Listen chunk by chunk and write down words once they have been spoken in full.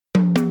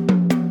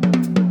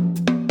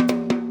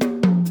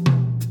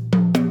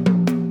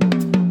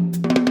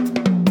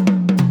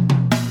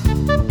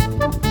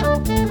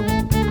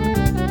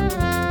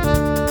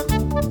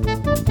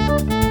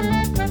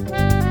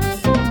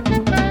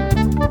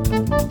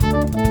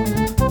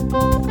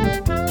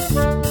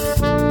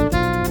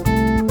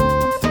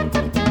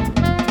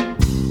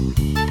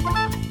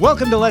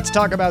Welcome to Let's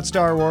Talk About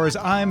Star Wars.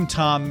 I'm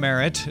Tom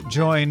Merritt,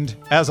 joined,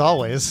 as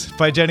always,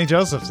 by Jenny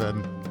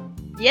Josephson.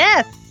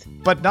 Yes.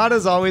 But not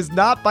as always,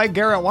 not by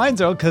Garrett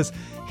Weinzierl, because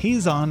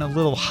he's on a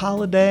little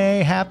holiday.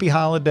 Happy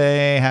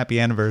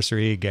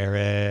anniversary,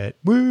 Garrett.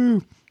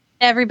 Woo!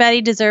 Everybody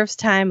deserves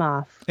time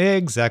off.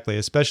 Exactly,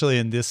 especially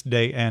in this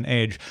day and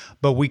age.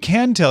 But we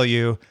can tell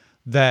you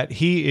that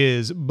he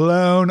is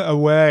blown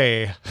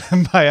away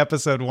by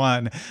episode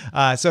 1.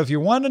 So if you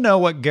want to know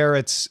what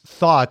Garrett's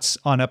thoughts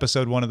on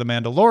episode 1 of The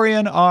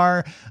Mandalorian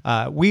are,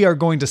 we are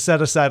going to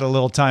set aside a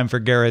little time for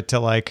Garrett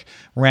to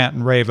rant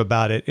and rave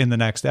about it in the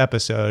next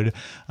episode.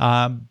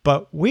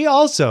 But we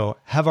also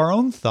have our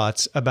own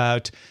thoughts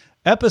about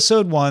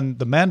episode 1,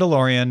 The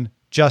Mandalorian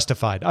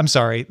Justified. I'm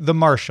sorry, The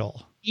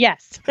Marshal.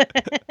 Yes.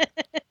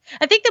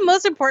 I think the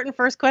most important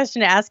first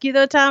question to ask you,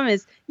 though, Tom,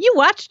 is you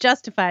watched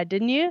Justified,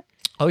 didn't you?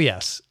 Oh,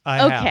 yes, I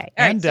have. All right,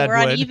 and so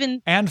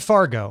Deadwood and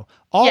Fargo,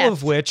 all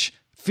of which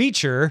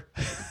feature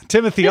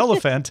Timothy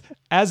Olyphant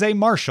as a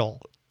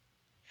marshal.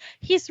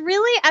 He's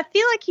really, I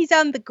feel like he's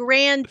on the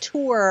grand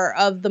tour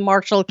of the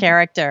marshal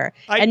character.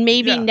 And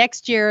maybe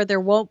next year there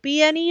won't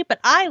be any, but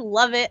I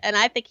love it. And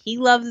I think he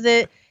loves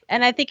it.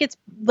 And I think it's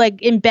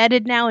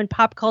embedded now in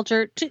pop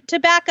culture. To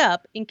back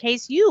up, in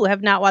case you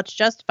have not watched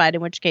Justified,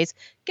 in which case,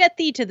 get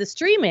thee to the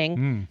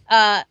streaming.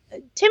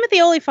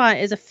 Timothy Olyphant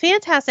is a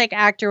fantastic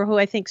actor who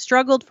I think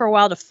struggled for a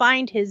while to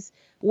find his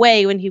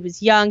way when he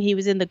was young. He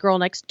was in The Girl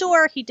Next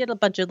Door. He did a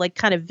bunch of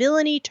kind of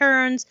villainy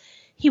turns.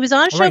 He was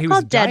on a show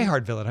called Dead. Die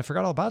Hard villain. I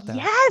forgot all about that.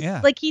 Yes,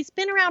 yeah. He's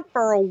been around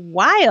for a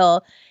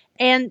while.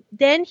 And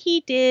then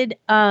he did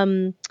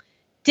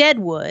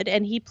Deadwood,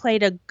 and he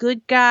played a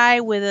good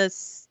guy with a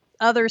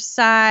other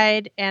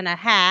side and a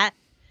hat.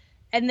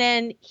 And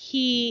then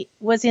he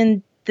was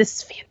in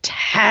this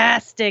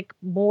fantastic,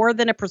 more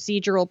than a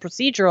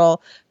procedural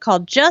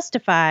called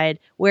Justified,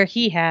 where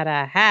he had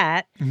a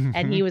hat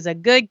and he was a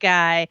good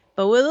guy,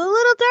 but with a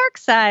little dark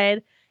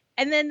side.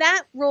 And then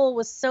that role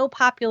was so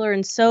popular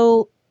and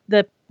so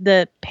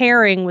the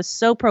pairing was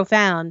so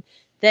profound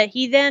that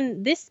he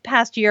then this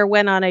past year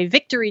went on a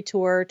victory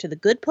tour to The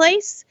Good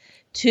Place,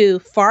 to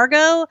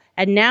Fargo,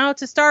 and now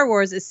to Star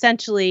Wars,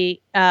 essentially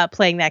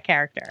playing that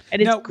character.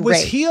 And it's great.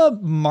 Was he a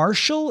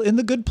marshal in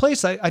The Good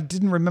Place? I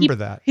didn't remember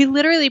that. He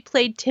literally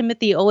played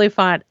Timothy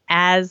Olyphant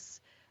as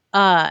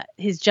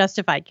his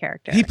Justified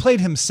character. He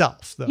played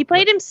himself, though. He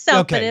played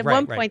himself, but at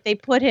one point they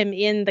put him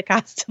in the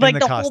costume.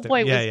 The whole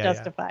point was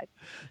Justified.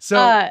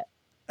 So...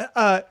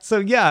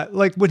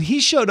 when he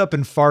showed up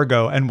in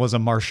Fargo and was a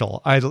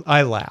marshal,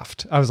 I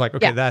laughed. I was like,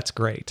 okay, that's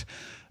great.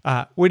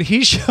 When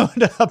he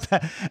showed up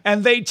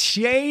and they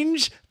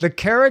changed the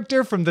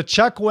character from the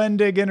Chuck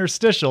Wendig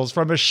interstitials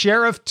from a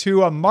sheriff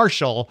to a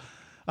marshal,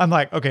 I'm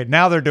like, okay,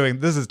 now they're doing,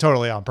 this is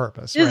totally on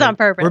purpose. This is on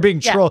purpose. We're being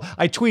trolled.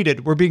 I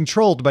tweeted, we're being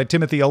trolled by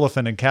Timothy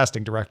Olyphant and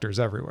casting directors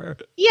everywhere.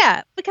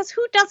 Yeah, because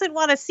who doesn't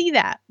want to see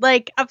that?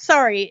 I'm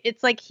sorry.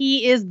 It's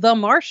he is the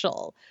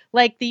marshal.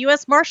 The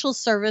U.S. Marshals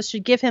Service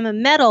should give him a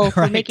medal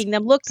for making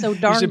them look so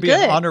darn good. He should be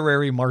an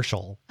honorary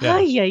marshal. Yeah.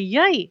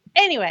 Ay.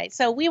 Anyway,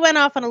 so we went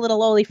off on a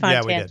little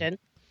Olyphant tangent.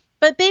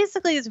 But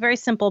basically, it's a very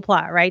simple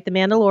plot, right? The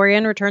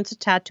Mandalorian returns to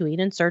Tatooine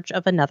in search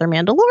of another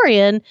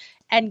Mandalorian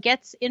and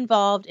gets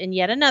involved in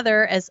yet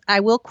another, as I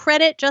will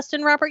credit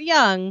Justin Robert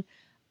Young.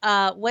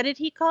 What did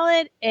he call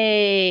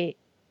it?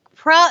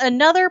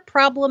 Another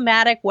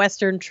problematic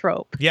Western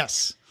trope.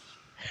 Yes.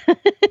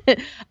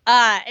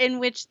 In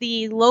which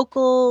the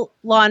local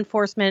law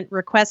enforcement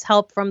requests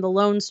help from the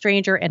lone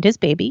stranger and his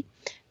baby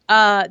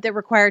that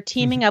require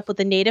teaming up with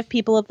the native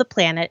people of the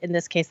planet, in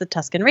this case, the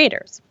Tusken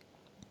Raiders.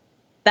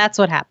 That's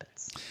what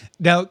happens.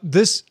 Now,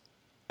 this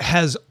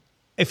has,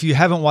 if you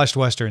haven't watched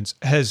Westerns,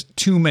 has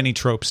too many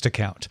tropes to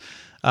count.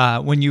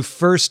 When you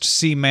first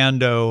see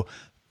Mando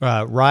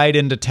ride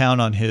into town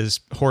on his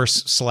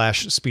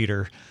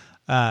horse/speeder,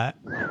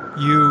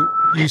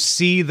 you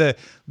see the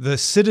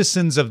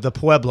citizens of the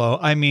Pueblo,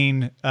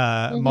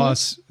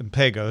 Mos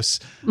Pegos.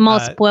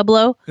 Mos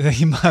Pueblo.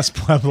 Mos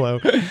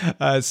Pueblo.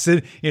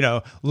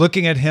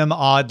 Looking at him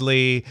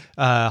oddly,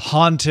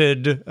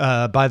 haunted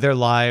by their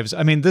lives.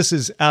 This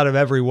is out of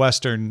every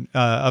Western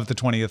of the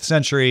 20th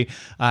century.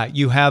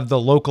 You have the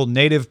local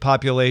native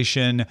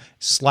population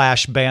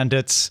 /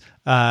 bandits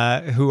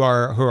who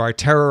are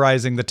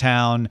terrorizing the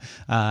town,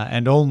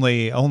 and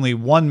only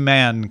one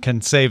man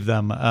can save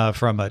them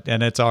from it,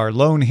 and it's our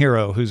lone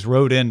hero who's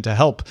rode in to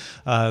help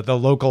the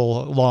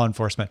local law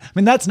enforcement.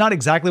 That's not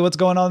exactly what's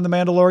going on in The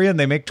Mandalorian.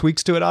 They make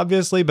tweaks to it,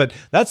 obviously, but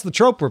that's the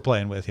trope we're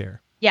playing with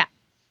here. Yeah.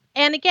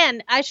 And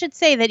again, I should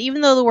say that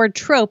even though the word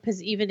trope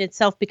has even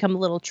itself become a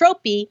little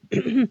tropey,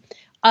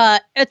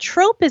 a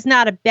trope is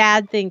not a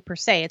bad thing per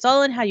se. It's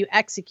all in how you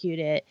execute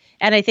it.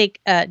 And I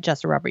think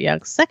Justin Robert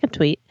Young's second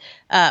tweet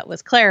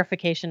was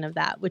clarification of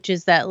that, which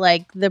is that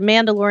the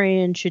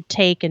Mandalorian should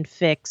take and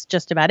fix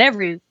just about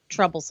every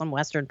troublesome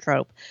Western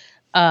trope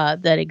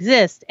that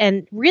exists.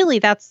 And really,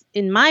 that's,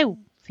 in my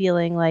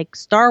feeling like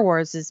Star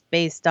Wars is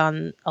based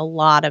on a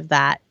lot of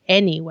that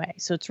anyway.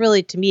 So it's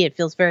really, to me, it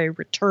feels very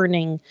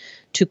returning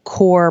to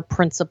core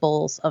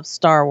principles of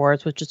Star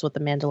Wars, which is what The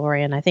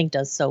Mandalorian, I think,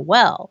 does so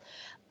well.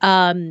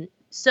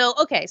 So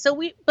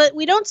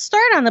we don't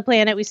start on the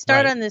planet. We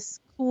start on this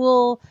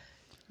cool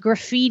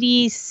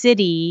graffiti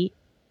city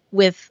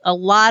with a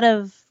lot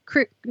of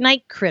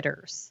night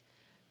critters.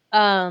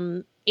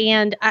 And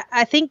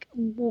I think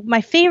my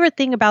favorite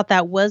thing about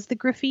that was the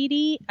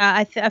graffiti.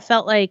 I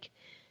felt like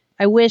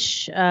I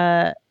wish,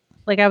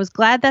 like I was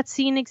glad that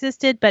scene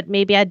existed, but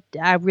maybe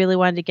I really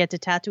wanted to get to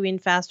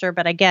Tatooine faster,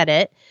 but I get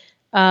it.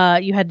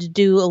 You had to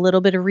do a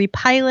little bit of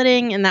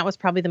repiloting, and that was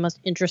probably the most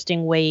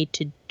interesting way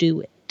to do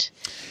it.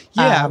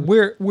 Yeah,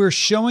 we're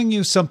showing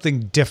you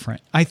something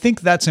different. I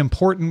think that's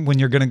important when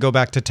you're going to go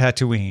back to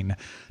Tatooine,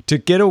 to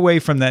get away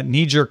from that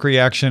knee-jerk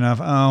reaction of,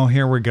 oh,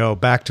 here we go,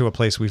 back to a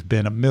place we've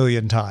been a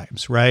million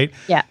times, right?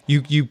 Yeah.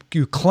 You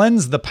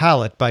cleanse the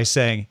palate by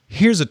saying,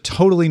 here's a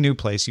totally new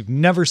place you've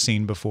never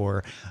seen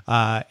before,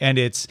 and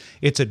it's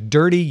a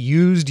dirty,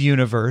 used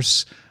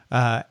universe.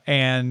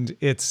 And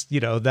it's,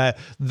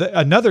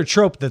 another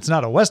trope that's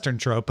not a Western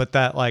trope, but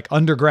that like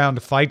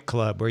underground fight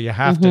club where you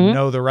have to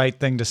know the right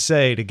thing to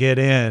say to get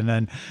in,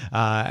 and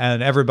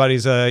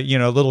everybody's a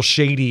little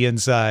shady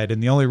inside,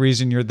 and the only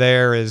reason you're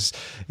there is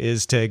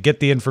to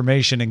get the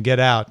information and get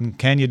out, and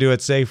can you do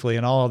it safely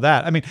and all of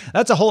that. I mean,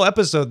 that's a whole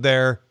episode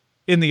there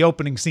in the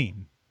opening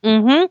scene.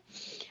 And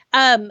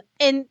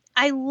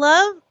I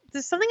love,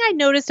 there's something I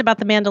noticed about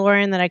The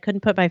Mandalorian that I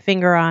couldn't put my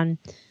finger on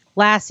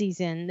last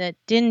season, that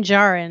Din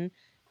Djarin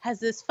has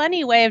this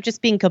funny way of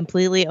just being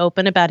completely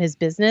open about his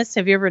business.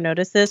 Have you ever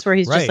noticed this? Where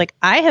he's just like,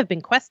 I have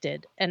been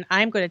quested, and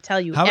I'm going to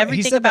tell you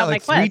everything about my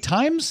quest.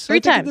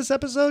 Three times in this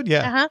episode?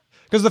 Yeah. Uh-huh.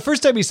 Because the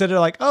first time he said it,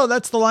 like, oh,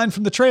 that's the line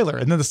from the trailer.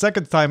 And then the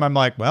second time, I'm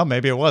like, well,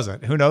 maybe it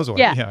wasn't. Who knows what?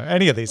 Yeah.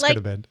 Any of these could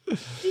have been.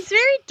 He's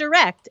very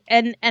direct.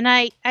 And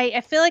I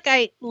feel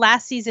like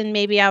last season,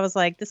 maybe I was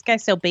like, this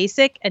guy's so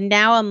basic. And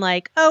now I'm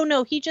like, oh,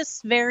 no, he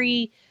just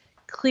very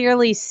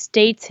clearly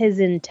states his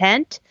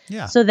intent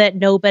so that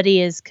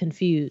nobody is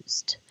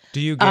confused. Do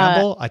you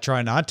gamble? I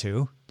try not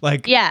to.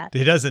 Like,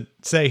 he doesn't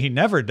say he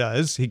never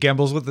does. He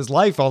gambles with his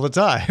life all the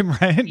time,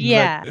 right?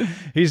 Yeah. But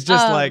he's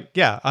just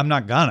I'm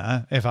not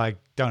gonna if I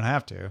don't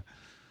have to.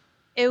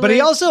 But I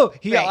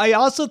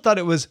also thought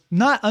it was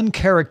not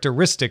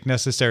uncharacteristic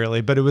necessarily,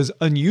 but it was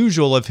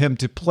unusual of him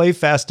to play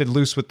fast and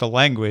loose with the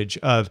language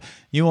of,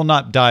 you will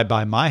not die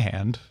by my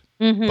hand.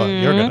 But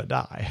you're going to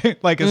die.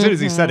 Like, as soon as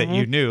he said it,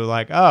 you knew,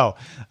 like,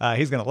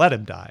 he's going to let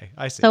him die.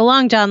 I see. So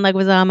long, John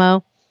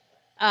Leguizamo,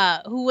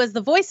 who was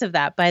the voice of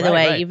that, by the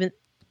way. Right. Even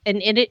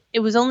and it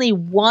was only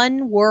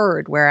one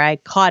word where I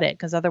caught it,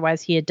 because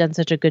otherwise he had done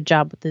such a good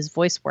job with his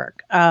voice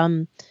work.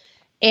 And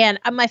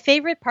my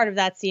favorite part of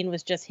that scene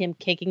was just him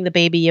kicking the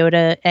Baby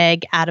Yoda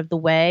egg out of the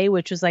way,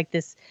 which was like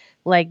this,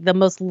 like the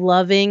most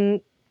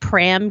loving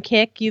pram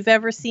kick you've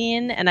ever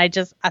seen. And I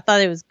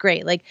thought it was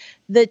great. Like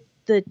the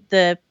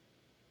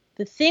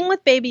thing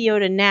with Baby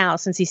Yoda now,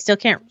 since he still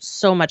can't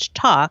so much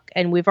talk,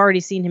 and we've already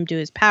seen him do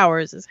his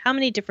powers, is how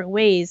many different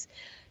ways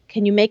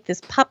can you make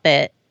this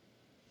puppet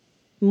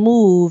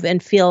move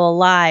and feel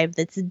alive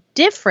that's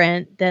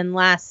different than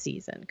last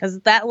season? Because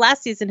that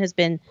last season has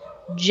been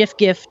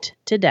gift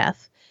to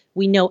death.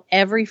 We know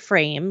every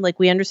frame, like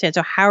we understand.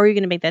 So how are you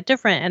going to make that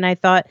different? And I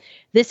thought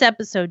this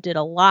episode did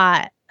a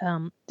lot.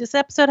 This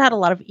episode had a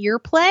lot of ear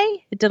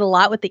play. It did a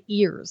lot with the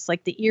ears.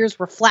 Like the ears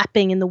were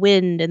flapping in the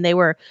wind, and they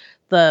were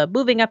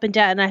moving up and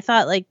down. And I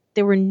thought like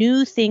there were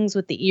new things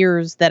with the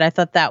ears that I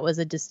thought that was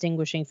a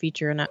distinguishing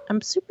feature. And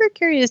I'm super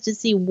curious to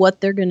see what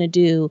they're going to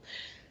do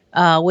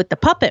with the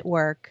puppet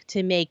work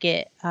to make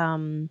it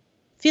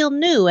feel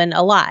new and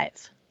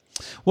alive.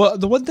 Well,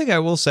 the one thing I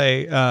will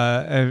say,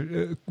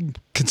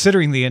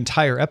 considering the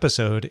entire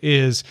episode,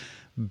 is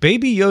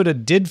Baby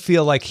Yoda did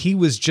feel like he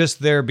was just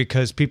there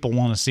because people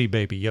want to see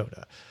Baby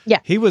Yoda. Yeah.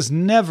 He was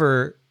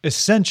never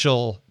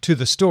essential to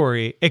the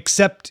story,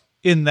 except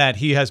in that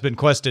he has been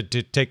quested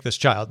to take this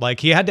child. Like,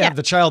 he had to have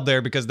the child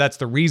there because that's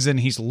the reason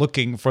he's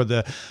looking for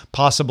the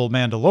possible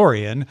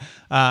Mandalorian.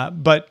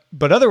 But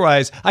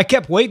otherwise, I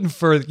kept waiting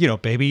for,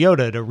 Baby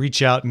Yoda to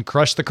reach out and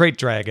crush the crate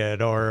dragon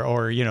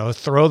or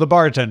throw the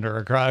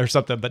bartender or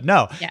something. But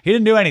no, he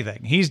didn't do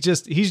anything. He's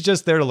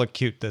just there to look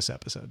cute this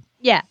episode.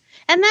 Yeah.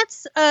 And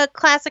that's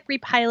classic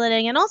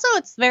repiloting. And also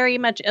it's very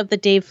much of the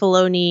Dave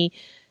Filoni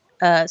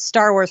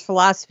Star Wars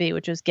philosophy,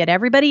 which was get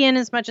everybody in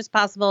as much as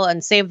possible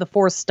and save the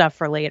Force stuff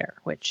for later,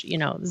 which,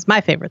 is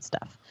my favorite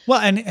stuff. Well,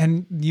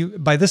 and you,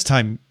 by this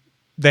time,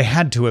 they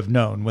had to have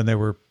known when they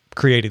were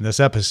creating this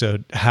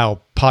episode how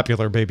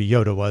popular Baby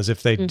Yoda was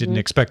if they didn't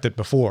expect it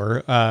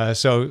before.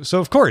 So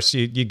of course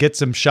you get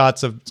some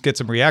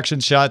reaction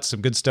shots,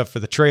 some good stuff for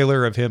the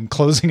trailer of him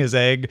closing his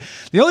egg.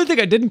 The only thing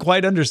I didn't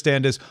quite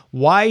understand is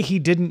why he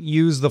didn't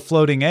use the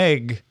floating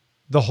egg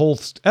the whole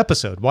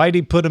episode. Why did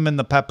he put him in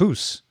the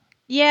papoose?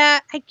 Yeah,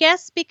 I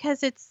guess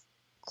because it's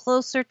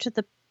closer to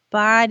the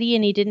body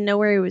and he didn't know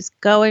where he was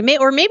going.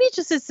 Or maybe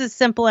just it's as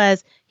simple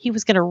as he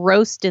was going to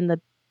roast in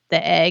the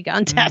the egg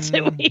on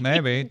Tatooine.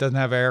 Maybe. It doesn't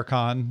have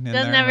aircon in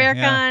Doesn't there. have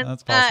aircon. Yeah,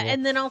 that's possible.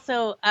 And then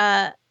also,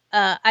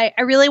 I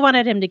really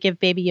wanted him to give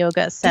Baby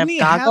Yoda a set Didn't of he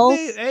goggles.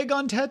 have the egg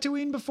on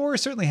Tatooine before?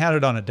 Certainly had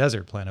it on a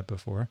desert planet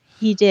before.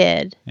 He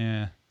did.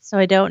 Yeah. So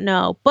I don't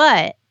know.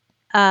 But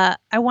I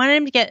wanted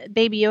him to get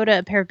Baby Yoda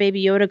a pair of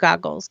Baby Yoda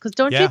goggles. Because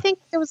don't you think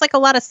there was like a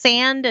lot of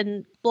sand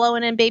and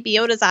blowing in Baby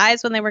Yoda's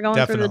eyes when they were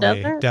going through the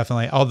desert?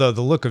 Definitely. Although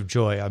the look of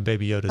joy on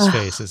Baby Yoda's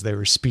face as they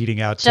were speeding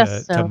out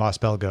to Mos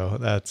Pelgo,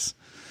 that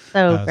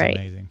was great.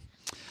 amazing.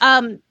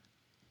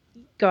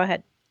 Go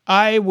ahead.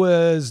 I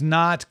was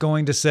not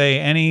going to say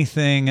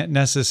anything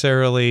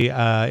necessarily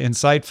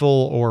insightful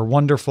or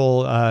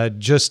wonderful,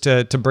 just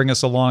to bring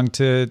us along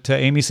to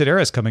Amy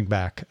Sedaris coming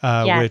back,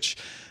 which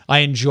I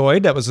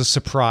enjoyed. That was a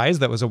surprise.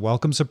 That was a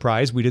welcome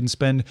surprise. We didn't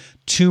spend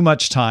too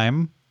much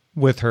time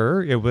with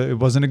her. It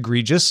wasn't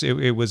egregious.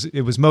 It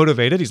was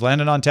motivated. He's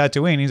landing on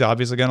Tatooine. He's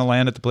obviously going to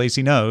land at the place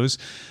he knows.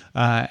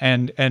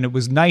 And it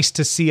was nice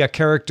to see a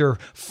character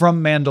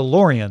from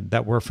Mandalorian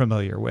that we're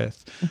familiar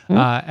with.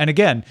 Mm-hmm. And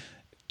again,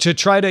 to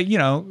try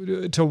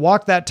to, to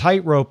walk that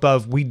tightrope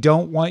of, we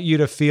don't want you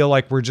to feel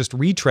like we're just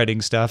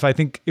retreading stuff. I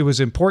think it was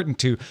important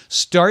to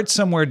start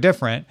somewhere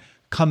different,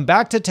 come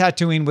back to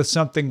Tatooine with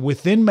something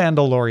within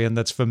Mandalorian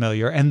that's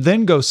familiar, and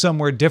then go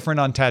somewhere different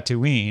on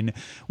Tatooine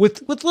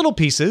with little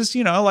pieces,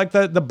 like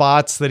the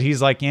bots that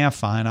he's like, yeah,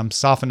 fine, I'm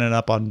softening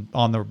up on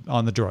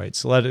the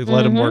droids. Let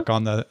him work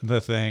on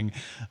the thing.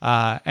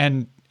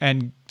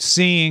 And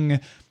seeing,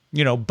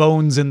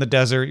 bones in the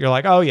desert, you're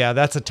like, oh yeah,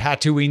 that's a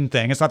Tatooine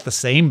thing. It's not the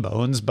same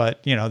bones,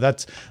 but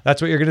that's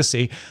what you're going to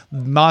see.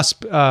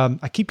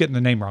 I keep getting the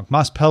name wrong.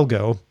 Mos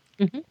Pelgo.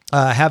 Mm-hmm.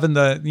 Having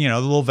the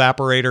little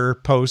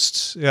evaporator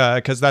posts,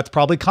 because that's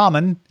probably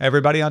common.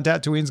 Everybody on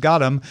Tatooine's got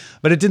them,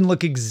 but it didn't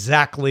look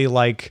exactly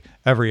like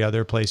every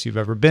other place you've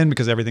ever been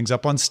because everything's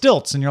up on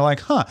stilts, and you're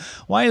like,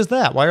 why is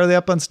that? Why are they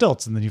up on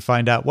stilts? And then you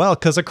find out, well,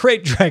 because a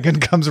crate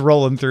dragon comes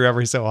rolling through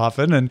every so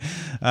often, and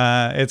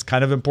it's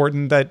kind of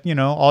important that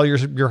all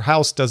your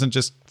house doesn't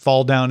just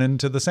fall down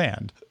into the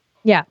sand.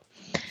 Yeah.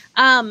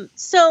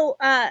 So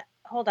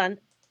hold on.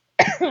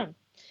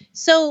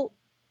 So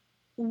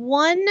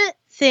one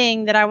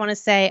thing that I want to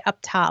say up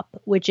top,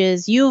 which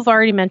is you've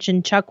already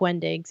mentioned Chuck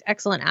Wendig's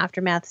excellent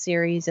Aftermath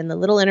series and the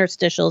little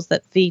interstitials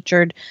that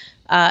featured.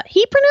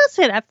 He pronounced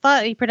it. I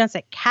thought he pronounced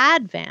it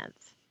Cadvanth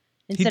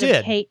instead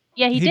of Kate.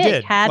 Yeah, he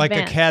did. Cad like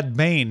Vanth. A Cad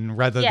Bane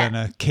rather than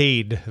a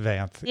Cade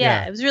Vanth.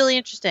 Yeah, it was really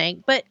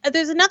interesting. But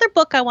there's another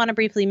book I want to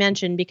briefly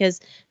mention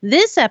because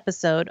this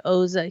episode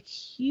owes a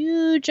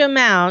huge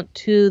amount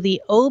to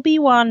the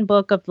Obi-Wan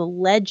book of the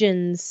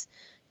Legends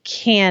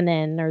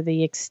canon or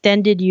the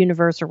extended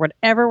universe or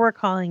whatever we're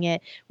calling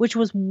it, which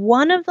was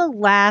one of the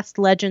last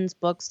Legends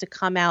books to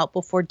come out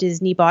before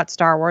Disney bought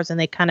Star Wars and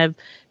they kind of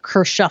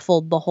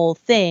kershuffled the whole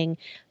thing.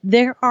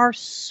 There are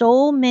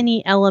so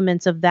many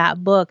elements of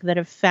that book that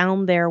have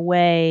found their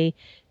way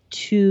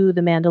to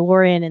The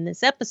Mandalorian in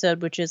this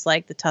episode, which is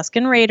like the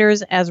Tusken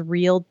Raiders as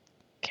real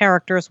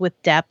characters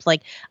with depth.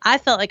 Like I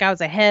felt like I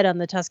was ahead on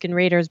the Tusken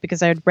Raiders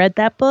because I had read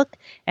that book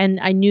and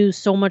I knew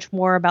so much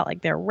more about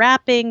like their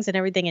wrappings and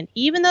everything. And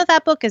even though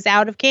that book is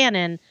out of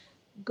canon,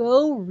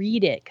 go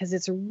read it because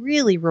it's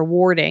really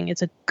rewarding.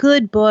 It's a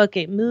good book.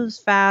 It moves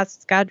fast.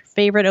 It's got your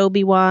favorite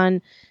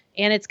Obi-Wan.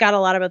 And it's got a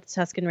lot about the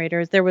Tusken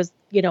Raiders. There was,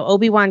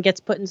 Obi-Wan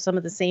gets put in some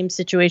of the same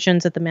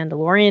situations that the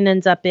Mandalorian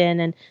ends up in.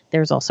 And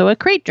there's also a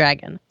crate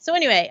dragon. So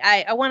anyway,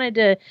 I wanted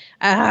to,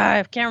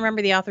 I can't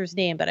remember the author's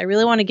name, but I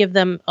really want to give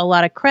them a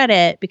lot of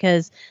credit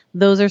because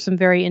those are some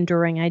very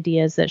enduring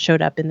ideas that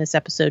showed up in this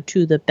episode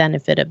to the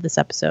benefit of this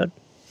episode.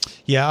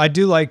 Yeah, I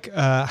do like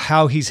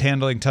how he's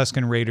handling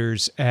Tusken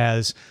Raiders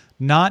as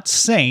not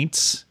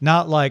saints,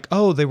 not like,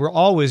 oh, they were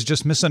always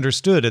just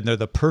misunderstood and they're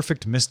the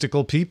perfect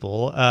mystical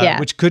people,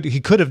 which he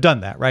could have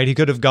done that, right? He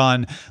could have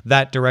gone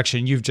that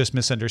direction. You've just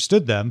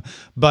misunderstood them,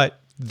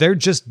 but they're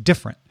just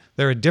different.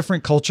 They're a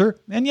different culture.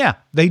 And yeah,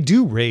 they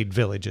do raid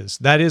villages.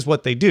 That is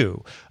what they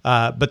do.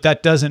 But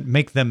that doesn't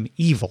make them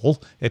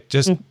evil. It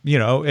just,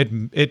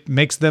 it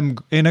makes them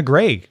in a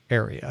gray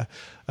area.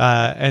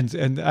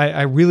 And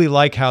I really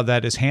like how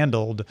that is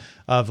handled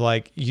of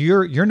like,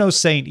 you're no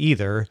saint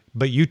either,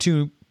 but you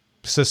two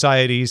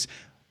societies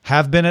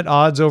have been at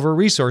odds over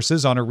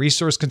resources on a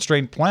resource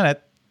constrained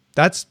planet.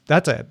 That's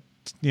a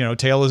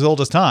tale as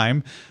old as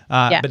time.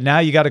 But now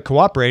you got to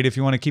cooperate if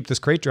you want to keep this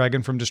crate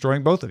dragon from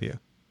destroying both of you.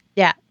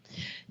 Yeah.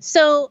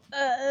 So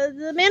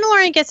the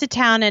Mandalorian gets to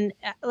town, and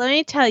let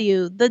me tell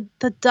you,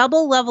 the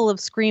double level of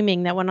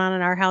screaming that went on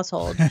in our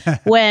household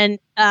when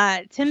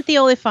Timothy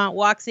Olyphant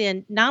walks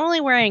in, not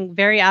only wearing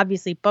very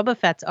obviously Boba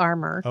Fett's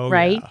armor,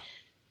 right? Yeah.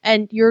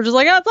 And you're just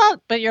like, oh, it's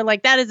not, but you're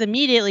like, that is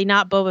immediately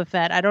not Boba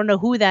Fett. I don't know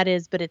who that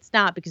is, but it's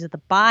not because of the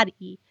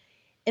body.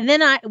 And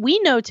then we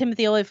know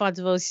Timothy Olyphant's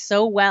voice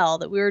so well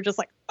that we were just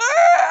like,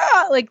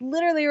 ah! Like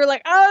literally, we were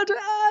like,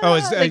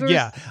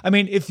 yeah. I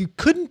mean, if you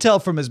couldn't tell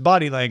from his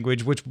body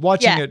language, which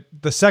watching it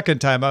the second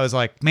time, I was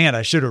like, man,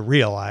 I should have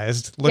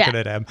realized looking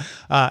at him.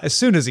 As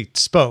soon as he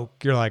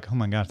spoke, you're like, oh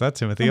my gosh,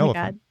 that's Timothy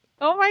Olyphant.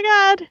 Oh my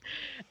God.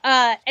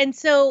 And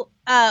so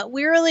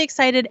we're really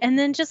excited. And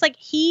then just like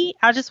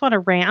I just want to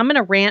rant. I'm going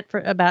to rant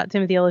about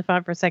Timothy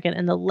Olyphant for a second,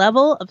 and the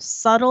level of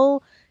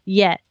subtle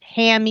yet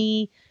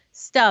hammy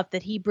stuff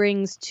that he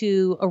brings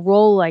to a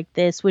role like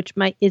this, which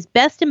is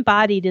best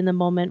embodied in the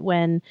moment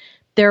when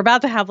they're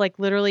about to have like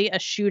literally a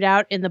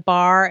shootout in the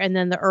bar, and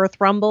then the earth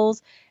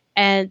rumbles,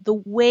 and the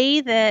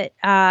way that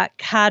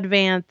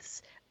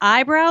Cadvanth's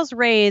eyebrows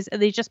raise,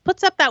 and he just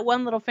puts up that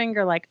one little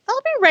finger like,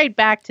 I'll be right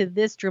back to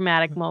this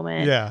dramatic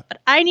moment. Yeah.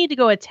 But I need to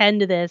go attend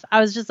to this. I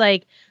was just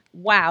like,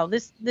 wow,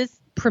 this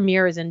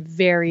premiere is in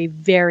very,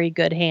 very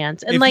good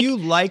hands. And if you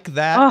like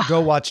that, go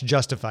watch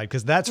Justified,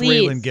 because that's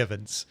please. Raylan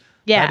Givens.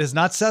 Yeah. That is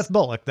not Seth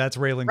Bullock. That's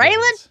Raylan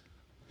Givens.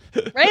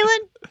 Raylan,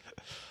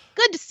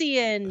 good to see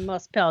you in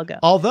Muspelga.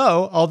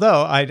 Although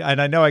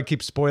I know I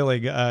keep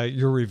spoiling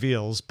your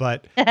reveals,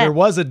 but there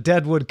was a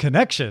Deadwood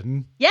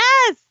connection.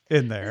 Yes.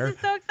 In there. This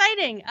is so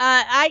exciting.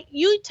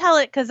 You tell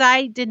it, because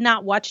I did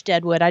not watch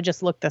Deadwood. I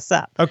just looked this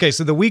up. Okay,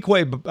 so the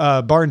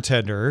Weequay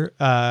bartender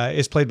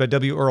is played by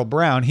W. Earl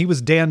Brown. He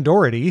was Dan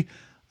Doherty,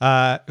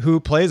 who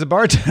plays a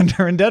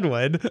bartender in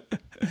Deadwood.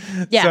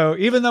 Yeah. So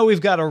even though we've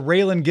got a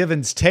Raylan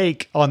Givens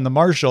take on the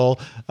Marshal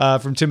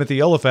from Timothy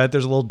Olyphant,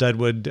 there's a little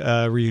Deadwood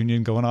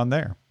reunion going on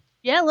there.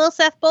 Yeah, little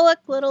Seth Bullock,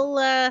 little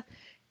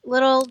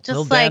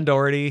Dan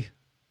Doherty.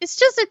 It's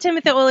just a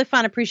Timothy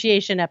Olyphant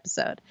appreciation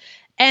episode.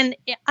 And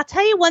I'll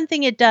tell you one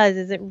thing it does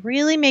is it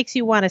really makes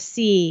you want to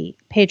see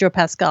Pedro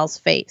Pascal's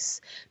face,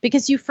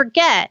 because you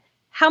forget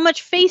how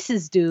much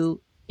faces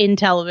do in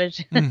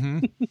television.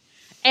 Mm-hmm.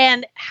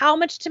 And how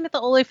much Timothy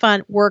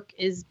Olyphant work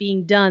is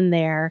being done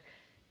there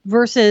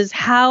versus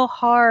how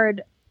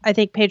hard I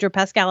think Pedro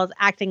Pascal is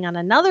acting on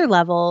another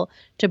level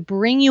to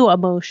bring you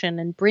emotion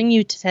and bring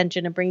you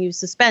tension and bring you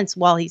suspense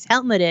while he's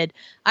helmeted.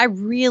 I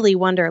really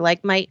wonder,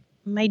 like my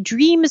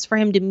dream is for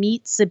him to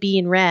meet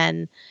Sabine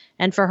Wren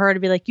and for her to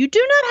be like, you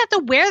do not have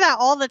to wear that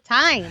all the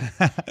time.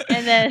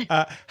 And then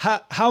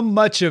how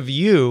much of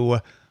you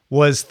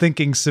was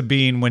thinking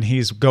Sabine when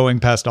he's going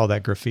past all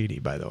that graffiti,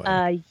 by the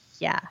way?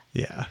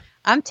 Yeah.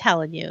 I'm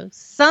telling you,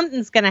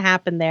 something's going to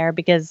happen there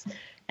because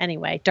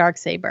anyway,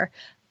 Darksaber.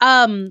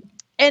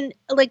 And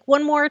like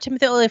one more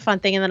Timothy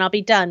Olyphant thing and then I'll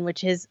be done,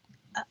 which is,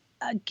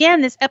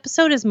 again, this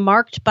episode is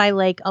marked by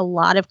like a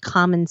lot of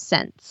common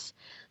sense.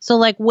 So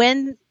like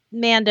when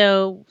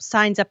Mando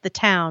signs up the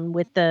town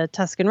with the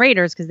Tusken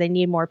Raiders because they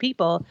need more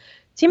people,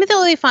 Timothy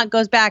Olyphant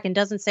goes back and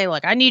doesn't say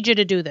like, I need you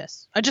to do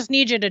this. I just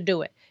need you to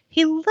do it.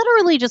 He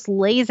literally just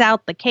lays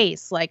out the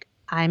case. Like,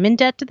 I'm in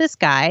debt to this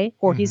guy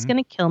or he's going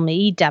to kill me.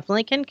 He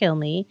definitely can kill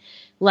me.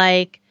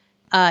 Like,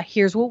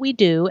 here's what we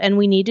do. And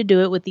we need to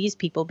do it with these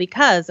people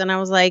because, and I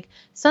was like,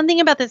 something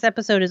about this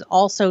episode is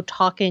also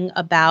talking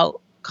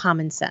about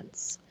common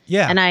sense.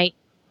 Yeah. And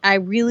I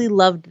really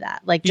loved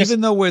that. Like, just,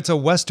 even though it's a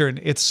Western,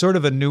 it's sort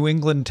of a New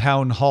England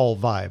town hall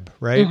vibe,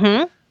 right?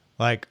 Mm-hmm.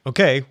 Like,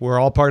 okay, we're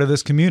all part of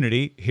this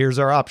community. Here's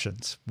our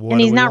options.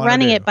 And he's not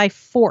running it by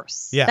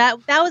force. Yeah.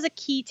 That was a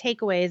key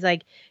takeaway is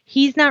like,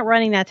 he's not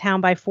running that town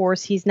by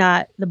force. He's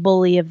not the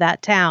bully of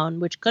that town,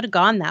 which could have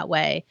gone that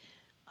way.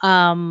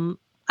 I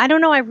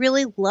don't know. I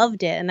really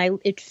loved it. And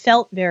it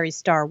felt very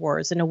Star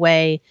Wars in a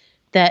way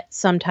that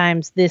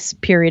sometimes this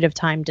period of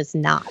time does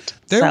not.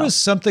 There was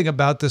something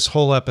about this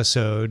whole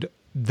episode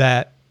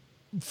that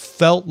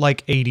felt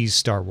like 80s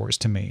Star Wars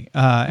to me.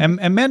 And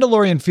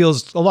Mandalorian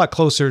feels a lot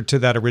closer to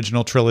that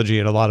original trilogy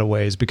in a lot of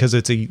ways because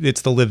it's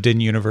the lived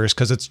in universe,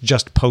 because it's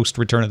just post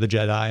Return of the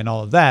Jedi and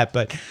all of that.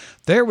 But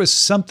there was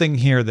something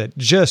here that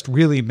just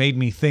really made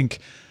me think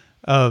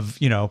of,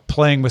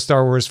 playing with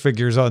Star Wars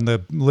figures on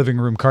the living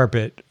room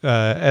carpet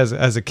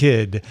as a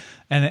kid.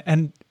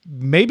 And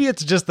maybe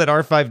it's just that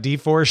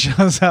R5D4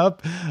 shows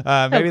up.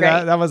 Maybe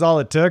that was all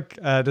it took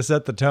to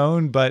set the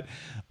tone. But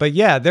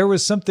yeah, there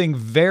was something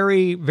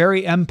very,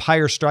 very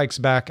Empire Strikes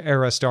Back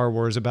era Star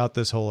Wars about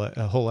this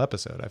whole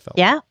episode, I felt.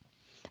 Yeah.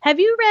 Have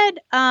you read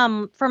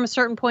From a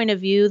Certain Point of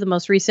View, the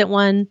most recent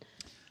one?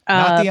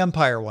 Not the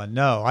Empire one.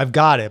 No, I've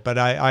got it, but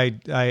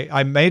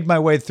I made my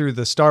way through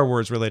the Star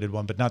Wars related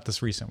one, but not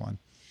this recent one.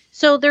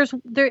 So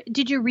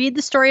did you read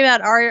the story about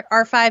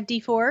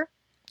R5D4?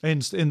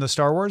 In the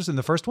Star Wars, in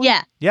the first one?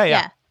 Yeah.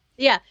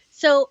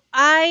 So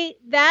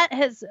that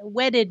has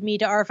wedded me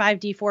to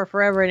R5D4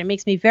 forever, and it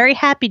makes me very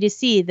happy to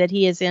see that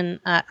he is in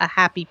a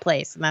happy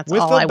place, and that's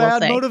all I will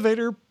say. With the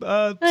bad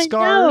motivator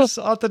scars,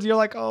 that you're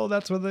like, oh,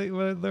 that's where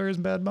there is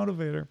bad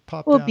motivator.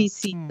 We'll be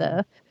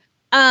Sita.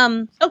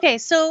 Okay,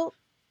 so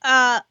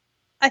I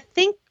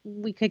think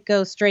we could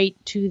go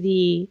straight to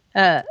the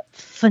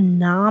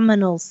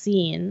phenomenal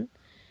scene,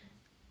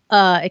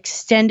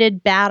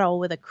 extended battle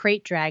with a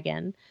crate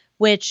dragon.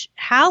 Which,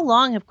 how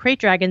long have crate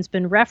dragons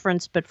been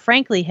referenced? But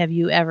frankly, have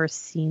you ever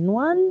seen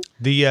one?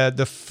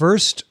 The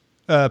first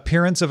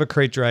appearance of a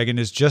crate dragon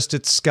is just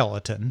its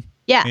skeleton.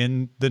 Yeah.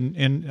 In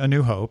A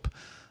New Hope.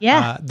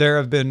 Yeah. There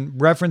have been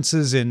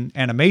references in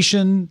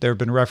animation. There have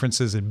been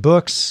references in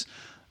books,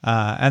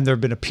 and there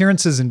have been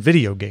appearances in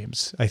video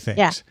games, I think.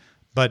 Yeah.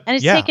 And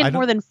it's taken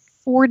more than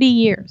 40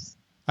 years.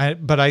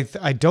 But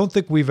I don't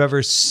think we've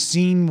ever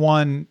seen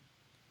one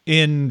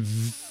video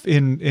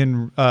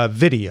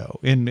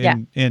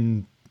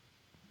in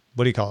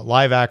what do you call it,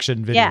 live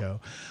action video.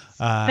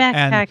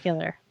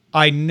 Spectacular.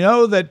 I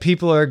know that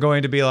people are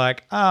going to be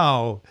like,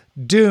 oh,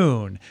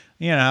 Dune,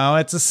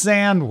 it's a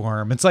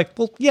sandworm. It's like,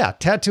 well, yeah,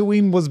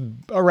 Tatooine was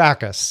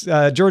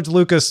Arrakis. George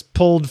Lucas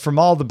pulled from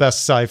all the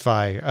best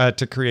sci-fi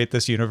to create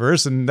this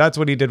universe, and that's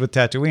what he did with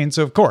Tatooine.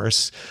 So, of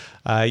course,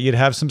 you'd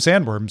have some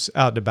sandworms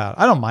out and about.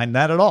 I don't mind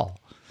that at all.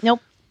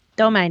 Nope.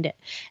 Don't mind it.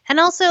 And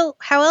also,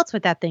 how else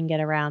would that thing get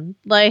around?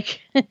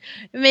 Like, it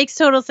makes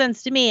total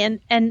sense to me.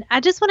 And I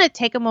just want to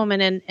take a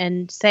moment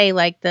and say,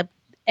 like,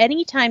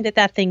 any time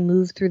that thing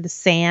moved through the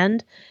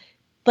sand,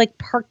 like,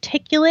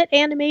 particulate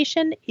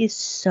animation is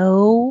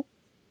so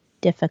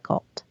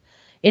difficult.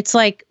 It's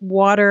like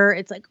water.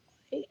 It's like,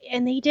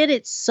 and they did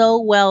it so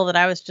well that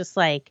I was just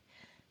like,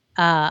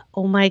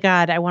 oh my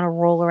God, I want to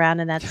roll around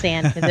in that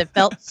sand because it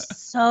felt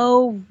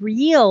so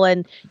real.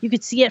 And you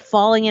could see it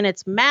falling in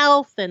its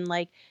mouth and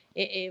like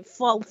it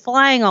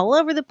flying all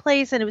over the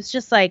place. And it was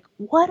just like,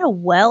 what a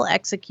well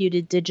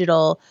executed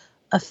digital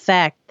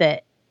effect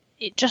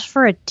just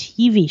for a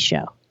TV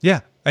show.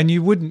 Yeah. And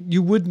you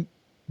wouldn't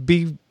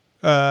be,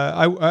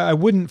 I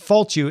wouldn't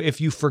fault you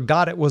if you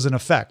forgot it was an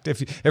effect.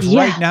 If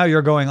right now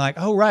you're going like,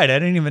 oh, right, I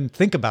didn't even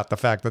think about the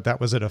fact that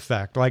was an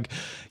effect. Like,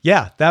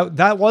 yeah,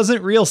 that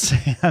wasn't real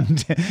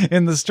sand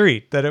in the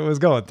street that it was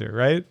going through,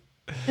 right?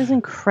 It was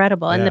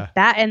incredible. And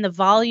and the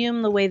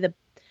volume, the way the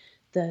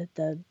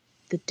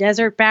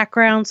desert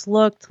backgrounds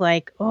looked,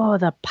 like, oh,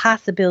 the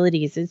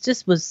possibilities. It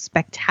just was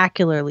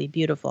spectacularly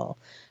beautiful.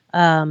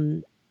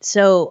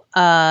 So,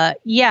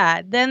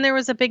 then there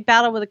was a big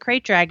battle with a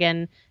crate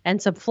dragon and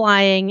some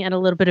flying and a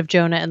little bit of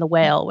Jonah and the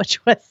whale,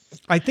 which was...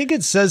 I think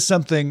it says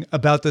something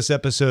about this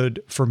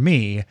episode for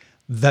me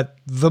that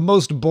the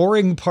most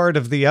boring part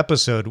of the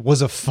episode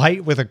was a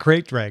fight with a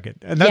crate dragon.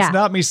 And that's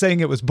not me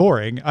saying it was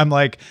boring. I'm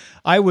like,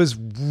 I was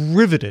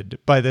riveted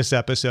by this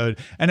episode.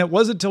 And it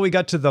wasn't until we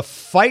got to the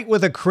fight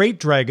with a crate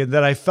dragon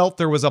that I felt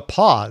there was a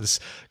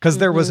pause, because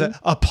there was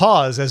a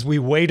pause as we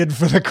waited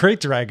for the crate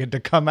dragon to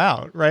come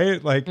out,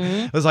 right? Like,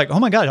 I was like, oh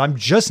my God, I'm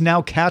just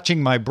now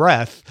catching my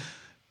breath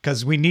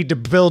because we need to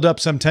build up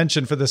some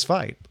tension for this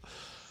fight.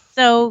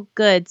 So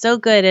good. So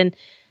good. And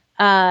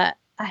I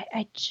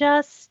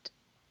just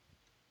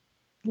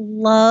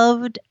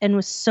loved and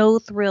was so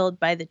thrilled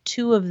by the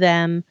two of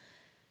them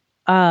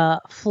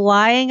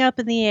flying up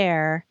in the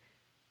air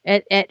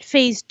at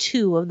phase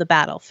 2 of the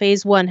battle.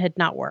 Phase 1 had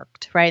not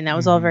worked, right? And that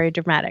was all very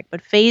dramatic.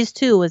 But phase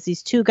 2 was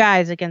these two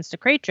guys against a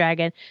crate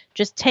dragon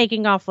just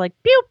taking off like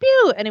pew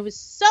pew. And it was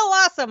so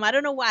awesome. I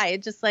don't know why.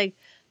 It just like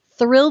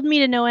thrilled me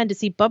to no end to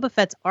see Boba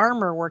Fett's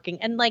armor working.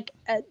 And like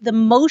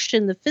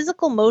the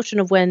physical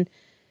motion of when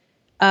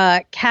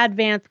Cad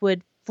Vanth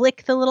would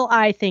flick the little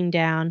eye thing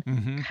down,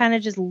 kind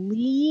of just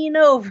lean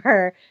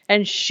over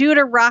and shoot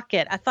a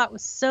rocket. I thought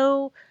was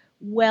so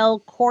well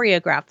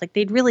choreographed. Like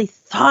they'd really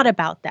thought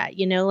about that,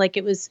 like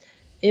it was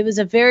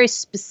a very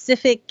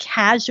specific,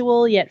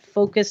 casual yet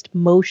focused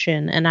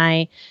motion. And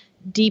I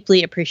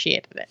deeply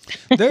appreciated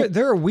it.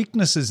 There are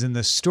weaknesses in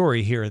this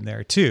story here and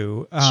there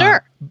too.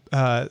 Sure.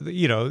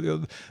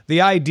 The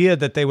idea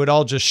that they would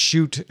all just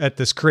shoot at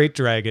this crate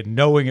dragon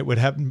knowing it would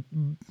have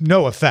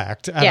no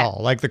effect at all.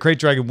 Like the crate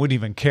dragon wouldn't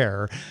even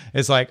care.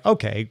 It's like,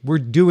 okay, we're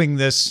doing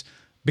this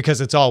because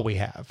it's all we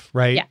have,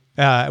 right?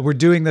 Yeah. We're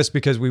doing this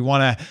because we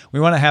want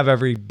to have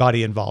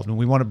everybody involved and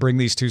we want to bring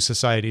these two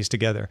societies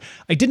together.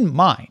 I didn't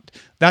mind.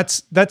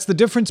 That's the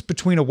difference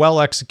between a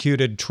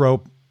well-executed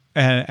trope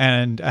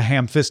and a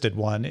ham-fisted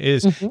one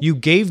is you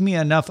gave me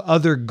enough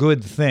other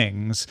good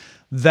things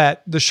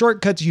that the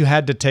shortcuts you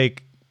had to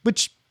take,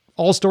 which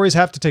all stories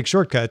have to take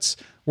shortcuts,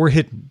 were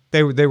hidden.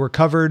 They were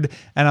covered,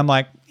 and I'm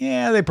like,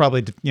 yeah, they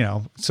probably,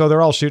 so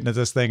they're all shooting at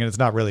this thing and it's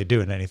not really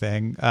doing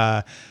anything.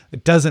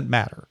 It doesn't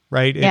matter,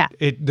 right?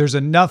 There's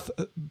enough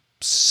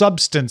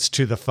substance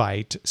to the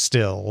fight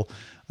still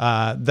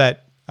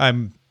that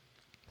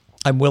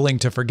I'm willing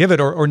to forgive it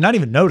or not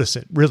even notice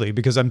it, really,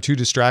 because I'm too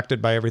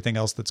distracted by everything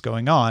else that's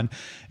going on,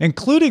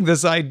 including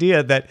this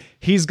idea that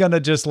he's going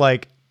to just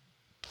like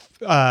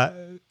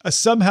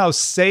somehow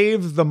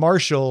save the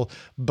Marshal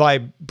by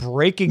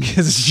breaking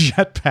his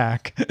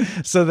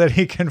jetpack so that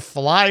he can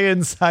fly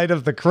inside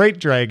of the crate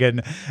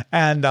dragon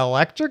and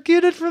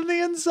electrocute it from the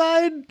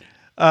inside.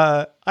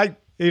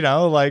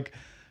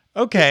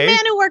 Okay. He's a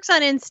man who works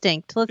on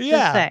instinct, let's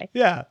just say.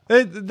 Yeah.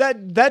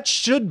 That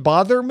should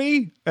bother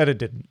me, and it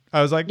didn't.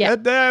 I was like,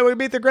 we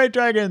beat the Great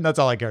Dragon. That's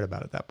all I cared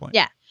about at that point.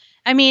 Yeah.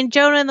 I mean,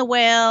 Jonah and the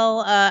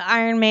Whale,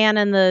 Iron Man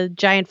and the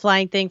giant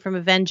flying thing from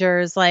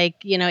Avengers,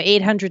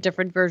 800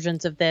 different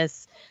versions of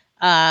this.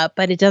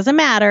 But it doesn't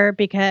matter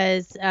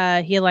because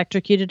he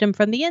electrocuted him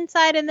from the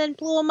inside and then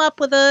blew him up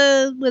with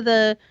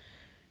a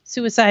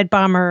suicide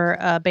bomber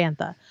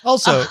bantha.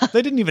 Also,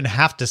 they didn't even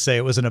have to say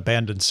it was an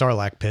abandoned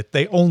Sarlacc pit.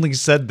 They only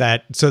said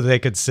that so they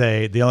could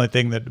say the only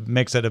thing that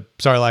makes it a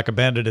Sarlacc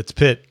abandoned its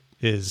pit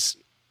is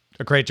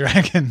a great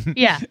dragon.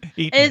 Yeah.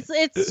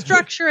 It's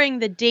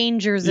structuring the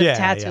dangers of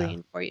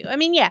Tatooine for you. I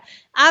mean,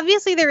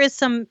 obviously there is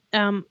some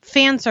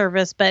fan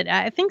service, but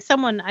I think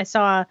someone I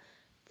saw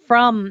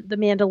from The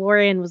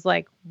Mandalorian was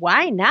like,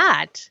 why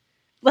not?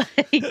 Like,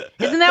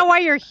 isn't that why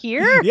you're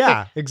here?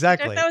 Yeah,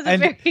 exactly. That was a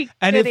very good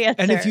answer.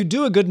 And if you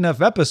do a good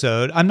enough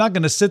episode, I'm not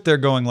going to sit there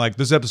going like,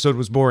 this episode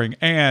was boring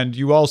and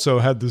you also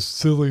had this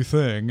silly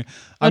thing.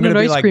 I'm going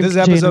to be like, this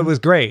episode was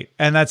great.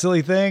 And that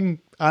silly thing,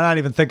 I'm not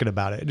even thinking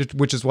about it,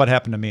 which is what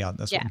happened to me on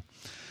this one.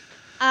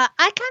 I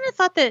kind of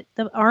thought that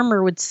the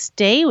armor would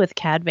stay with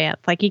Cad Vanth.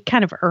 Like, he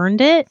kind of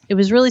earned it. It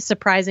was really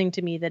surprising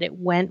to me that it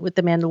went with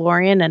the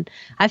Mandalorian. And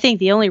I think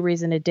the only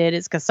reason it did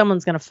is because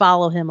someone's going to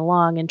follow him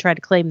along and try to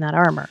claim that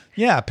armor.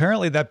 Yeah,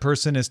 apparently that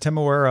person is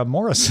Temuera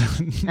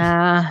Morrison.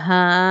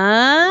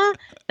 Uh-huh.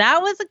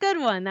 That was a good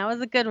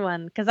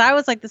one. Because I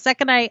was like, the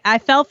second I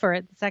fell for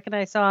it, the second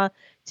I saw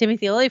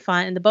Timothy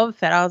Olyphant in the Boba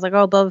Fett, I was like,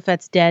 oh, Boba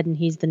Fett's dead and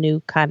he's the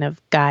new kind of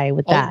guy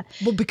with that.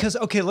 Well, because,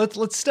 okay,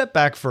 let's step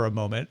back for a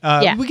moment.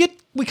 Yeah.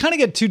 We kind of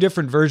get two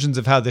different versions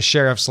of how the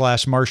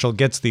sheriff/marshal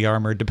gets the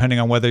armor, depending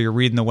on whether you're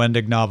reading the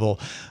Wendig novel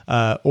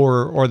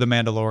or the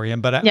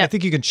Mandalorian. But I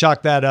think you can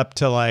chalk that up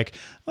to like,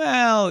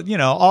 well,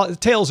 all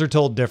tales are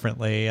told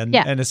differently, and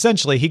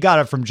essentially he got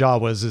it from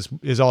Jawas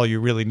is all you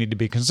really need to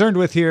be concerned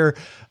with here.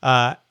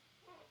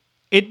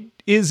 It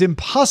is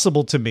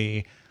impossible to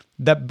me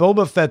that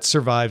Boba Fett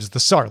survives the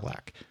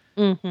Sarlacc.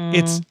 Mm-hmm.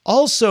 It's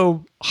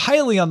also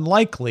highly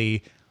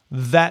unlikely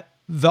that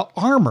the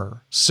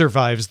armor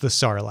survives the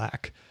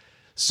Sarlacc.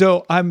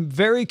 So I'm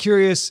very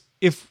curious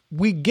if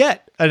we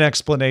get an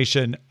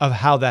explanation of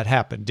how that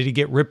happened. Did he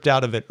get ripped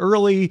out of it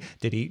early?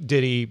 Did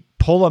he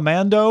pull a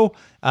Mando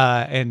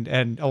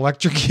and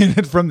electrocute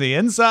it from the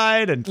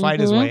inside and fight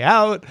his way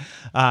out?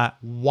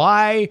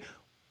 Why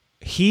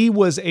he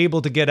was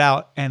able to get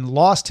out and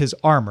lost his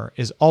armor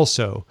is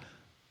also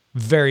a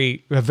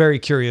very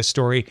curious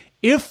story.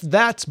 If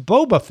that's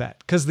Boba Fett,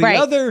 because the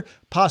other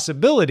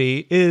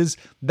possibility is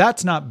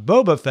that's not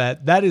Boba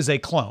Fett, that is a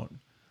clone.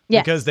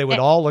 Yes. Because they would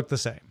all look the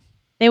same.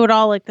 They would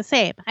all look the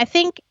same. I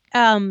think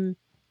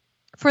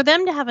for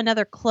them to have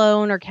another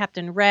clone or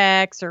Captain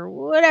Rex or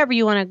whatever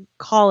you want to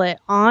call it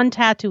on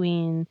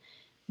Tatooine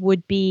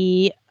would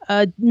be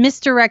a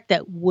misdirect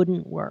that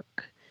wouldn't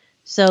work.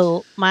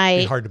 So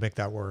it'd be hard to make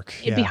that work.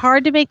 It'd be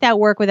hard to make that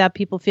work without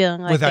people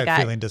feeling like without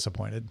feeling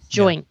disappointed,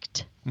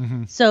 joinked. Yeah.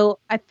 Mm-hmm. So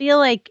I feel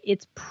like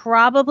it's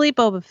probably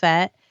Boba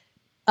Fett.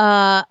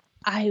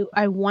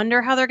 I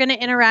wonder how they're going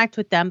to interact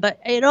with them, but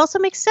it also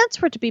makes sense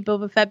for it to be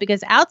Boba Fett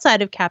because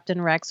outside of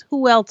Captain Rex,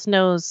 who else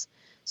knows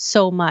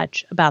so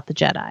much about the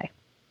Jedi?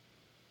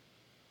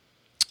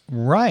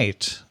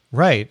 Right.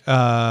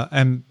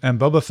 And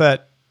Boba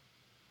Fett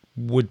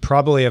would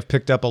probably have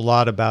picked up a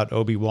lot about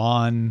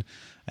Obi-Wan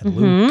and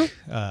Luke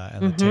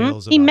and the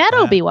tales about he met that.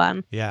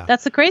 Obi-Wan. Yeah.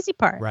 That's the crazy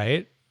part.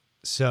 Right.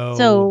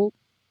 So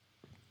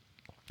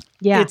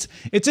yeah.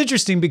 It's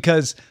interesting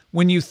because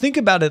when you think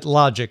about it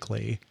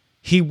logically,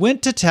 he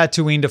went to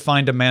Tatooine to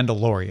find a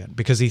Mandalorian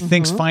because he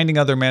thinks finding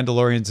other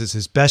Mandalorians is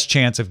his best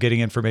chance of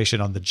getting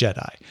information on the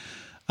Jedi.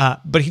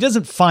 But he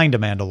doesn't find a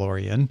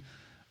Mandalorian.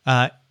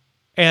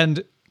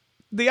 And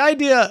the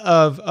idea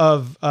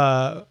of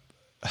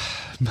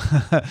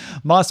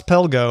Mos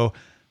Pelgo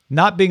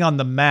not being on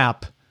the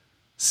map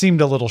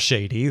seemed a little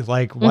shady.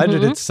 Like, why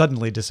did it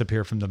suddenly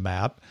disappear from the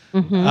map?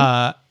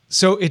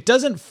 So it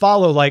doesn't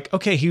follow like,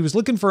 okay, he was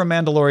looking for a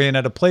Mandalorian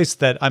at a place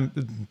that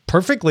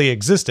perfectly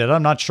existed.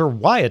 I'm not sure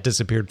why it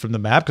disappeared from the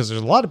map because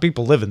there's a lot of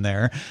people living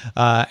there.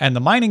 And the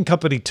mining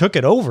company took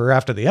it over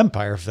after the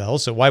Empire fell.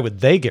 So why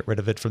would they get rid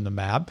of it from the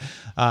map?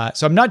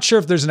 So I'm not sure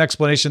if there's an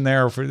explanation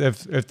there or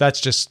if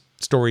that's just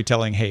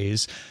storytelling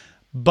haze.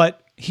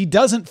 But he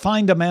doesn't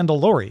find a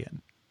Mandalorian.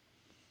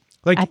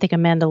 Like, I think a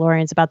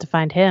Mandalorian's about to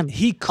find him.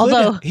 He could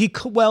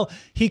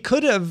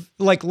have,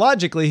 like,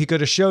 logically, he could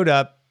have showed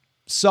up,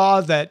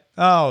 saw that,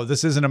 oh,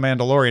 this isn't a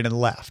Mandalorian and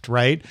left,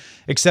 right?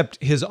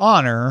 Except his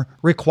honor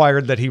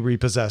required that he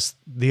repossess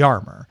the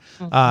armor.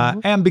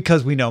 And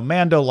because we know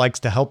Mando likes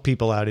to help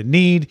people out in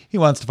need, he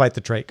wants to fight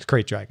the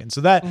Krayt Dragon.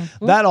 So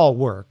that all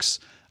works.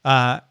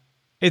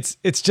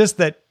 It's just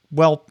that,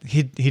 well,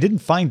 he didn't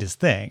find his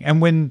thing. And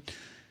when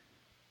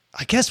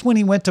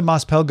he went to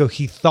Mos Pelgo,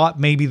 he thought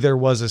maybe there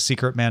was a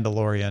secret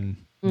Mandalorian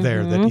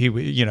there that he,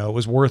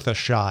 was worth a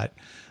shot.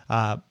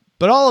 But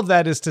all of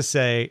that is to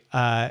say,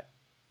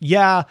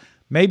 yeah,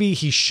 maybe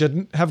he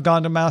shouldn't have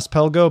gone to Mos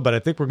Pelgo, but I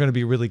think we're going to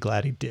be really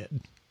glad he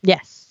did.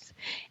 Yes.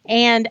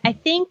 And I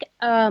think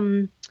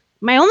my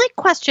only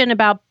question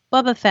about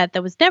Boba Fett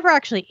that was never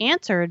actually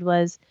answered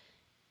was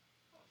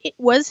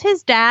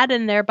his dad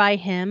and thereby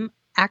him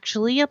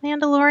actually a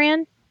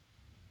Mandalorian?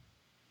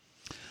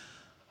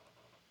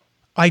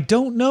 I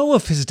don't know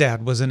if his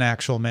dad was an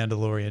actual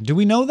Mandalorian. Do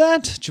we know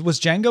that? Was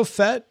Jango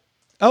Fett?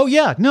 Oh,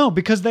 yeah. No,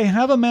 because they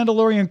have a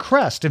Mandalorian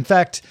crest. In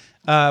fact,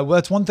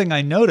 that's one thing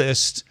I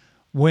noticed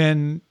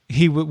when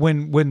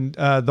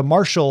the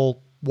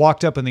Marshal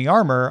walked up in the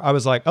armor. I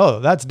was like, oh,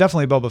 that's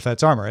definitely Boba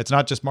Fett's armor. It's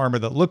not just armor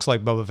that looks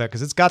like Boba Fett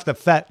because it's got the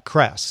Fett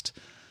crest.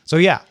 So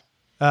yeah,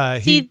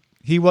 he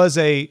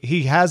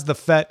has the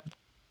Fett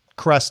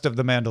crest of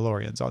the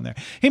Mandalorians on there.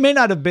 He may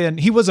not have been.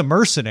 He was a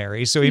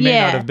mercenary, so he may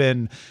not have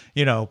been,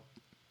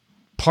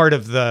 part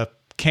of the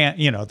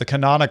the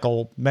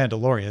canonical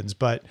Mandalorians,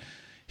 but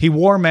he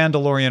wore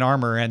Mandalorian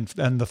armor, and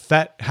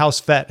the House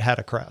Fett had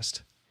a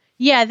crest.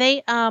 Yeah,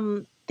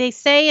 they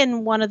say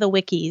in one of the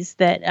wikis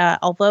that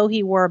although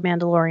he wore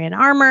Mandalorian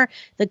armor,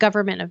 the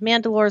government of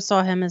Mandalore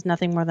saw him as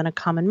nothing more than a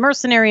common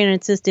mercenary and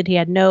insisted he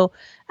had no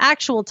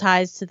actual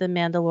ties to the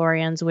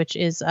Mandalorians, which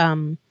is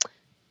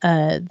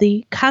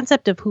the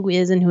concept of who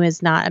is and who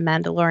is not a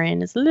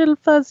Mandalorian is a little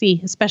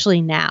fuzzy,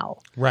 especially now.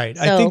 Right.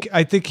 So,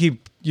 I think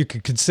you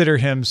could consider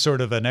him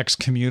sort of an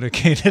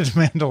excommunicated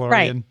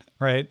Mandalorian.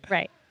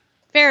 Right.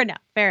 Fair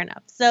enough.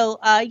 So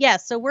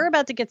so we're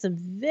about to get some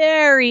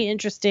very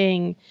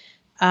interesting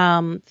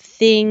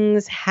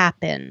things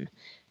happen,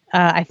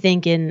 I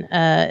think, in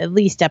at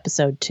least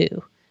episode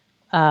 2.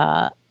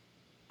 I'm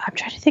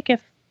trying to think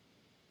if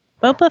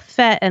Boba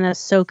Fett and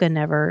Ahsoka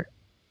never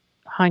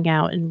hung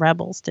out in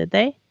Rebels, did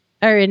they?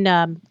 Or in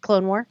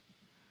Clone War?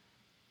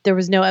 There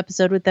was no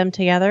episode with them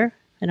together?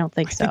 I don't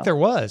think so. I think there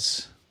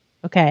was.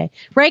 Okay.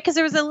 Right, because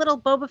there was a little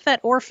Boba Fett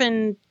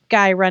orphan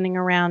guy running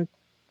around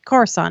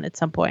Coruscant at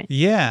some point.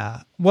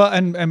 Yeah. Well,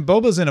 and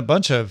Boba's in a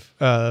bunch of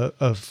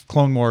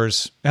Clone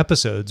Wars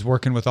episodes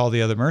working with all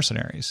the other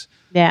mercenaries.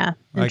 Yeah.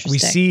 Like we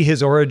see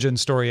his origin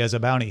story as a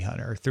bounty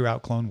hunter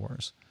throughout Clone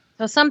Wars.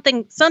 So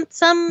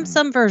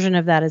some version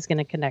of that is going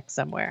to connect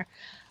somewhere.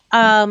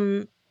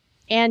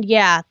 And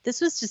yeah, this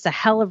was just a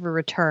hell of a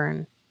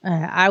return.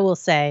 I will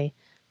say,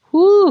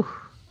 whew.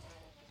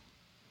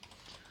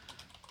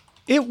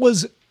 It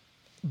was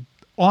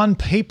on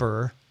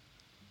paper.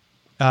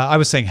 I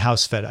was saying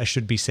House Fett. I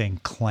should be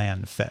saying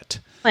Clan Fett.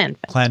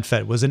 Clan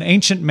Fett was an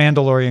ancient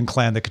Mandalorian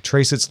clan that could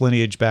trace its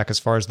lineage back as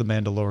far as the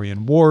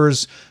Mandalorian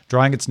Wars,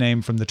 drawing its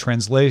name from the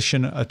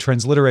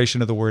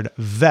transliteration of the word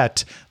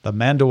vet, the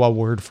Mandoa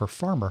word for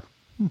farmer.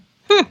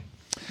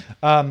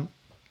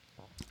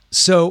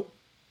 So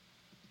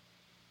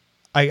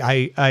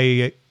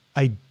I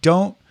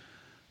don't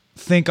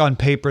think on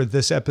paper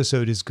this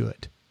episode is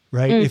good,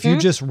 right?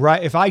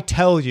 Mm-hmm. If I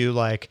tell you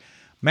like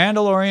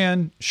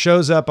Mandalorian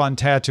shows up on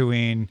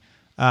Tatooine,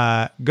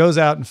 goes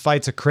out and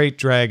fights a crate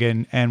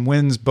dragon and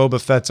wins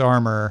Boba Fett's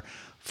armor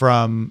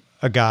from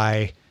a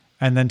guy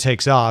and then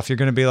takes off, you're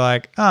going to be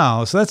like,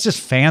 oh, so that's just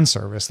fan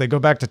service. They go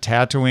back to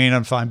Tatooine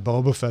and find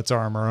Boba Fett's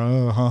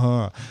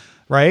armor,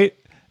 right?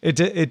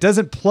 It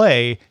doesn't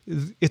play.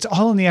 It's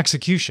all in the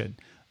execution.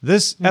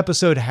 This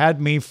episode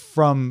had me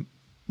from,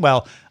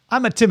 well,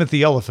 I'm a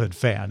Timothy Olyphant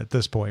fan at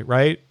this point,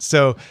 right?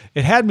 So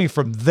it had me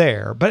from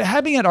there, but it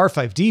had me at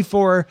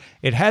R5D4.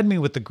 It had me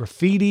with the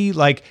graffiti.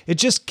 Like it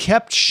just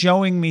kept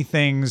showing me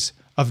things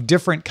of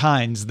different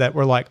kinds that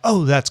were like,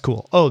 oh, that's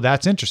cool. Oh,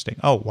 that's interesting.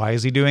 Oh, why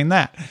is he doing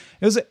that?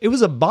 It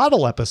was a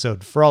bottle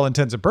episode for all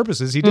intents and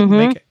purposes. He didn't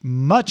make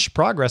much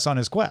progress on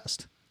his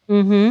quest, but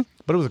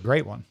it was a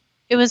great one.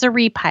 It was a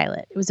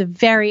repilot. It was a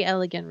very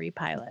elegant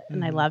repilot,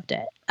 and I loved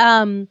it.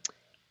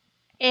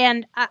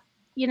 And I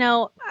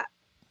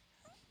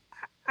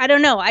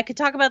don't know. I could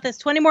talk about this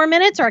 20 more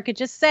minutes, or I could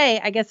just say,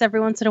 I guess every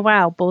once in a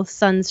while, both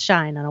suns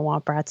shine on a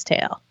Womp Rat's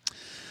tail.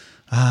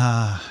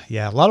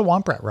 Yeah, a lot of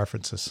Womp Rat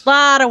references. A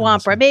lot of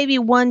Womp Rat. Maybe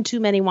one too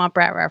many Womp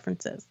Rat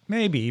references.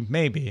 Maybe.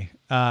 Maybe.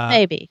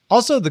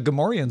 Also, the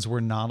Gamorreans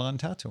were not on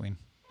Tatooine.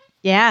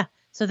 Yeah,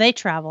 so they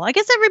travel. I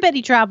guess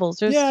everybody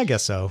travels. Yeah, I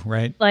guess so,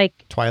 right?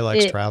 Like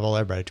Twi'leks travel.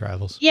 Everybody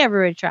travels. Yeah,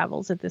 everybody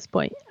travels at this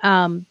point.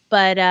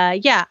 But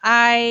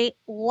I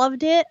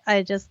loved it.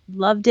 I just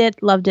loved it,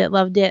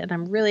 and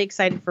I'm really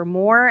excited for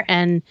more.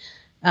 And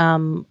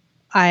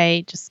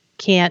I just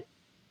can't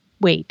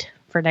wait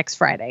for next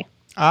Friday.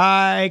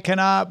 I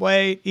cannot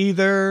wait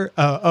either.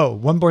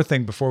 One more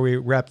thing before we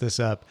wrap this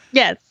up.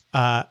 Yes.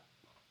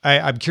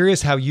 I'm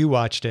curious how you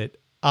watched it.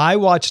 I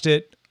watched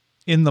it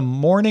in the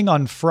morning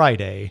on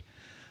Friday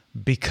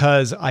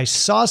because I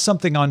saw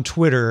something on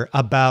Twitter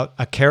about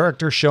a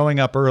character showing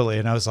up early,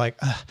 and I was like,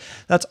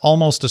 that's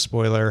almost a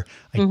spoiler.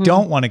 I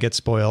don't want to get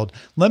spoiled.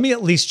 Let me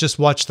at least just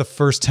watch the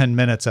first 10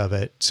 minutes of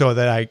it so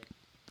that I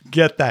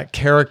get that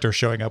character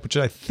showing up, which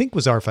I think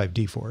was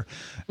R5D4.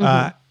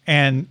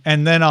 And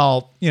then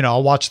I'll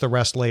watch the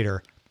rest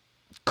later.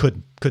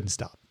 Couldn't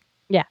stop.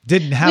 Yeah.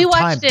 Didn't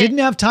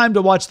have time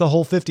to watch the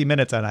whole 50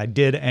 minutes, and I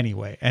did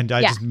anyway. And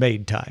I just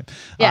made time.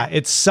 Yeah.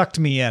 It sucked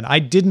me in. I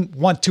didn't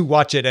want to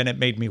watch it, and it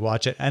made me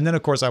watch it. And then,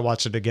 of course, I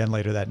watched it again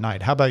later that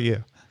night. How about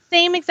you?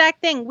 Same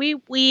exact thing. We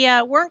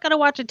weren't going to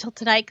watch it till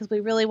tonight because we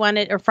really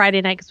wanted, or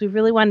Friday night, because we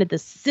really wanted the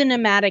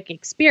cinematic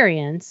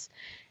experience.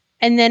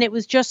 And then it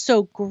was just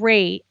so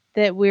great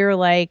that we were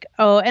like,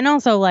 oh, and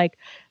also like,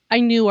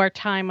 I knew our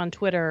time on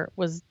Twitter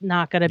was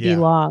not going to be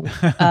long,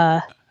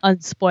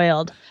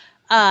 unspoiled.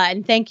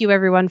 And thank you,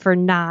 everyone, for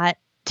not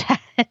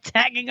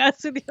tagging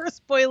us with your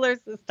spoilers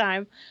this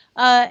time.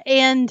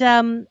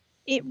 And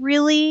it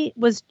really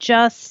was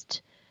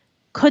just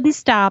couldn't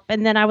stop.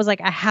 And then I was like,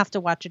 I have to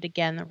watch it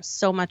again. There was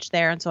so much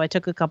there. And so I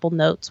took a couple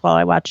notes while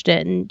I watched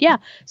it. And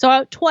so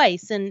out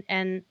twice. And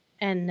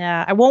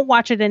I won't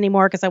watch it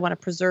anymore because I want to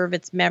preserve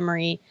its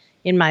memory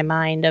in my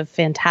mind of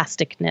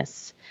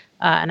fantasticness.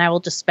 And I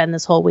will just spend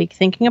this whole week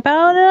thinking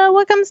about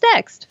what comes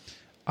next.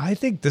 I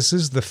think this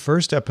is the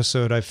first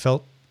episode I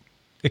felt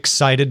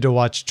excited to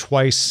watch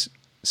twice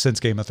since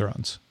Game of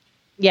Thrones.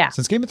 Yeah.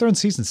 Since Game of Thrones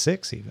season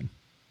 6, even.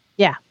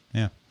 Yeah.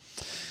 Yeah.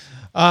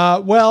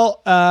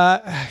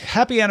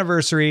 Happy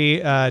anniversary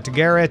to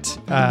Garrett.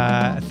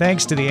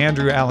 Thanks to the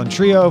Andrew Allen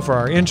Trio for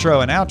our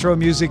intro and outro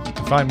music. You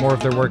can find more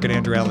of their work at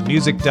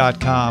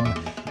andrewallenmusic.com.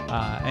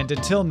 And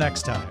until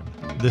next time,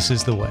 this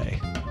is the way.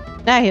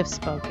 I have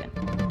spoken.